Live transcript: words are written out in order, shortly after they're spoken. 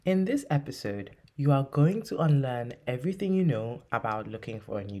In this episode, you are going to unlearn everything you know about looking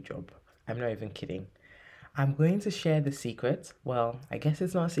for a new job. I'm not even kidding. I'm going to share the secret. Well, I guess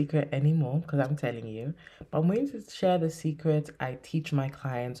it's not a secret anymore because I'm telling you, but I'm going to share the secret I teach my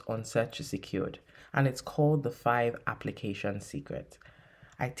clients on Search to Secured, and it's called the 5 application secret.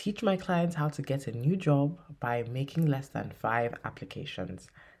 I teach my clients how to get a new job by making less than 5 applications.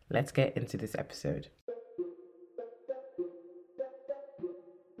 Let's get into this episode.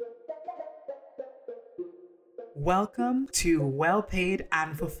 Welcome to Well Paid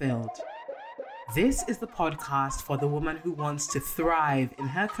and Fulfilled. This is the podcast for the woman who wants to thrive in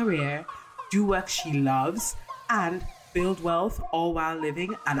her career, do work she loves, and build wealth all while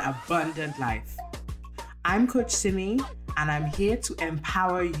living an abundant life. I'm Coach Simi, and I'm here to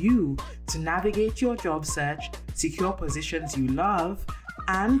empower you to navigate your job search, secure positions you love,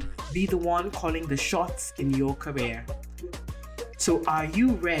 and be the one calling the shots in your career. So, are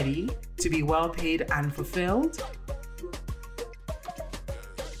you ready to be well paid and fulfilled?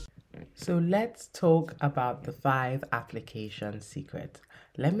 So let's talk about the 5 application secret.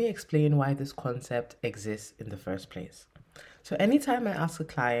 Let me explain why this concept exists in the first place. So anytime I ask a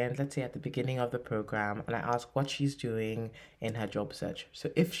client, let's say at the beginning of the program, and I ask what she's doing in her job search.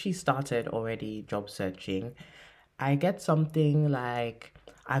 So if she started already job searching, I get something like,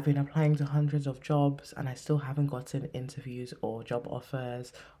 I've been applying to hundreds of jobs and I still haven't gotten interviews or job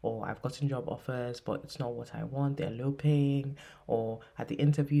offers, or I've gotten job offers, but it's not what I want. They're low paying, or at the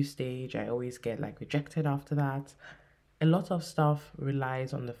interview stage, I always get like rejected after that. A lot of stuff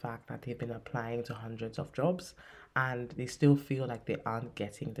relies on the fact that they've been applying to hundreds of jobs and they still feel like they aren't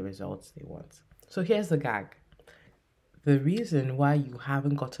getting the results they want. So here's the gag. The reason why you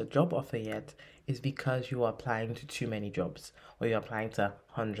haven't got a job offer yet is because you're applying to too many jobs or you're applying to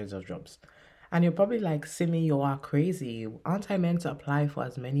hundreds of jobs. And you're probably like, Simi, you are crazy. Aren't I meant to apply for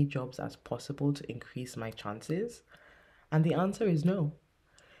as many jobs as possible to increase my chances? And the answer is no.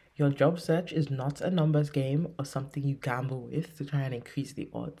 Your job search is not a numbers game or something you gamble with to try and increase the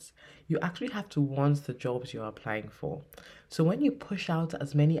odds. You actually have to want the jobs you're applying for. So when you push out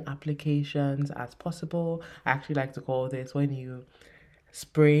as many applications as possible, I actually like to call this when you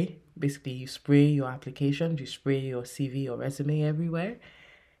basically you spray your applications, you spray your CV or resume everywhere.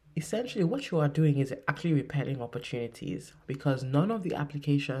 Essentially, what you are doing is actually repelling opportunities because none of the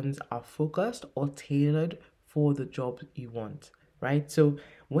applications are focused or tailored for the job you want, right? So,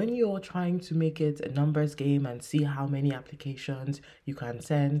 when you're trying to make it a numbers game and see how many applications you can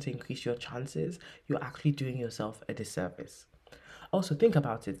send to increase your chances, you're actually doing yourself a disservice. Also, think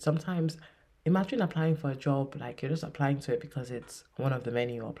about it. Sometimes, imagine applying for a job like you're just applying to it because it's one of the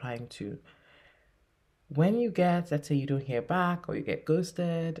many you're applying to. When you get, let's say you don't hear back, or you get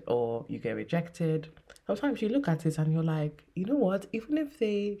ghosted, or you get rejected, sometimes you look at it and you're like, you know what? Even if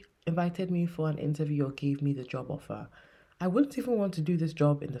they invited me for an interview or gave me the job offer, I wouldn't even want to do this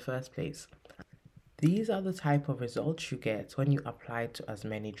job in the first place. These are the type of results you get when you apply to as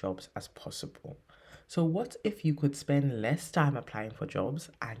many jobs as possible. So, what if you could spend less time applying for jobs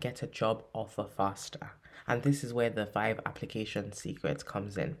and get a job offer faster? And this is where the 5 application secret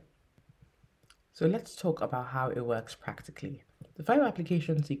comes in. So let's talk about how it works practically. The 5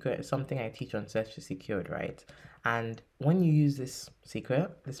 application secret is something I teach on Search to Secured, right? And when you use this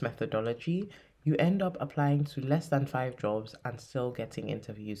secret, this methodology, you end up applying to less than 5 jobs and still getting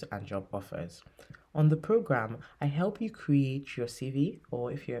interviews and job offers. On the program, I help you create your CV,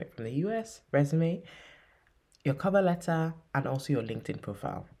 or if you're from the US, resume, your cover letter, and also your LinkedIn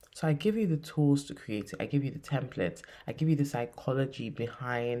profile. So I give you the tools to create it. I give you the templates. I give you the psychology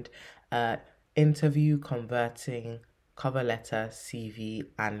behind interview converting cover letter, CV,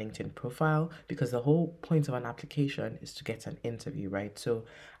 and LinkedIn profile because the whole point of an application is to get an interview, right? So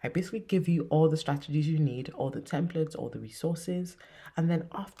I basically give you all the strategies you need, all the templates, all the resources. And then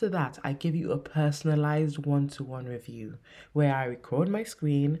after that, I give you a personalized one-to-one review where I record my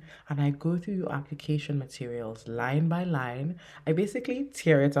screen and I go through your application materials line by line. I basically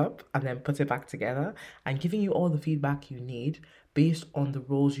tear it up and then put it back together and giving you all the feedback you need based on the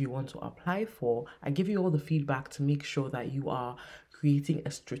roles you want to apply for. I give you all the feedback to make sure that you are creating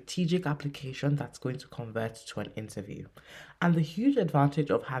a strategic application that's going to convert to an interview. And the huge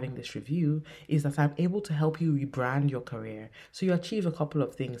advantage of having this review is that I'm able to help you rebrand your career so you achieve a couple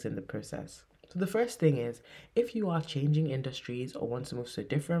of things in the process. So the first thing is, if you are changing industries or want to move to a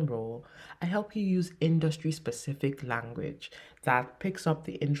different role, I help you use industry specific language that picks up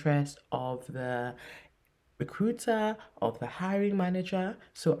the interest of the recruiter, of the hiring manager.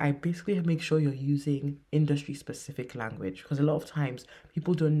 So I basically make sure you're using industry specific language because a lot of times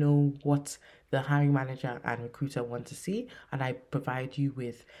people don't know what the hiring manager and recruiter want to see, and I provide you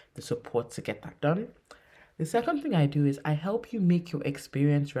with the support to get that done. The second thing I do is I help you make your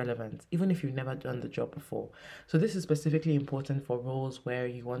experience relevant, even if you've never done the job before. So this is specifically important for roles where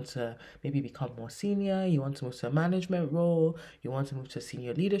you want to maybe become more senior, you want to move to a management role, you want to move to a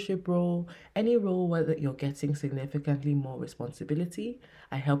senior leadership role, any role where you're getting significantly more responsibility,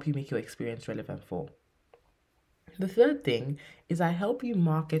 I help you make your experience relevant for. The third thing is I help you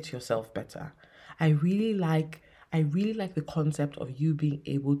market yourself better. I really like the concept of you being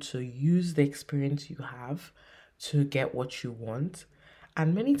able to use the experience you have to get what you want.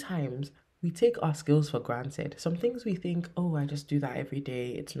 And many times we take our skills for granted. Some things we think, oh, I just do that every day.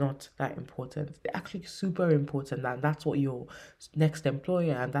 It's not that important. They're actually super important, and that's what your next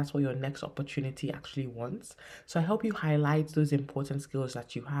employer and that's what your next opportunity actually wants. So I help you highlight those important skills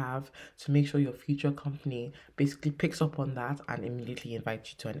that you have to make sure your future company basically picks up on that and immediately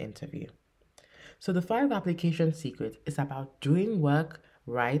invites you to an interview. So the 5 application secret is about doing work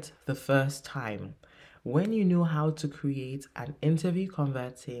right the first time. When you know how to create an interview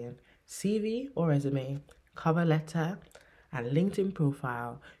converting CV or resume, cover letter, and LinkedIn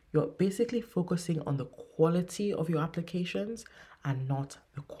profile, you're basically focusing on the quality of your applications and not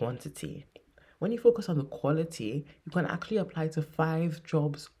the quantity. When you focus on the quality, you can actually apply to 5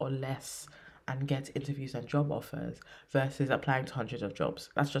 jobs or less and get interviews and job offers versus applying to hundreds of jobs.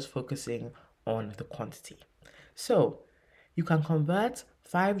 That's just focusing on the quantity. So you can convert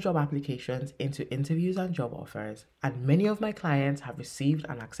 5 job applications into interviews and job offers, and many of my clients have received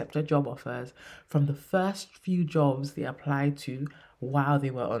and accepted job offers from the first few jobs they applied to while they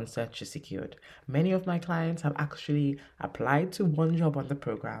were on Search to Secured. Many of my clients have actually applied to 1 job on the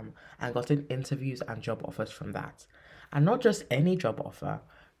program and gotten interviews and job offers from that. And not just any job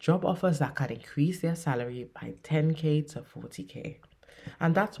offers that can increase their salary by 10K to 40K.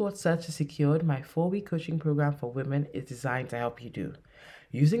 And that's what Search to Secured, my 4-week coaching program for women, is designed to help you do.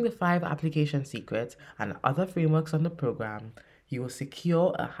 Using the 5 application secrets and other frameworks on the program, you will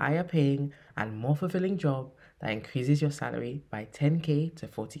secure a higher paying and more fulfilling job that increases your salary by 10K to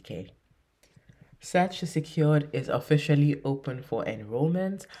 40K. Search to Secured is officially open for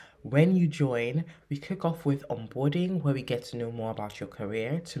enrollment. When you join, we kick off with onboarding, where we get to know more about your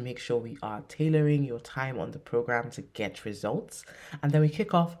career to make sure we are tailoring your time on the program to get results. And then we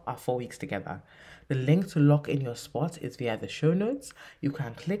kick off our 4 weeks together. The link to lock in your spot is via the show notes. You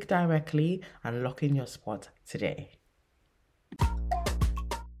can click directly and lock in your spot today.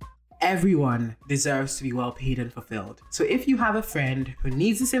 Everyone deserves to be well paid and fulfilled. So if you have a friend who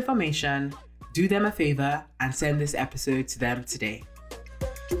needs this information, do them a favor and send this episode to them today.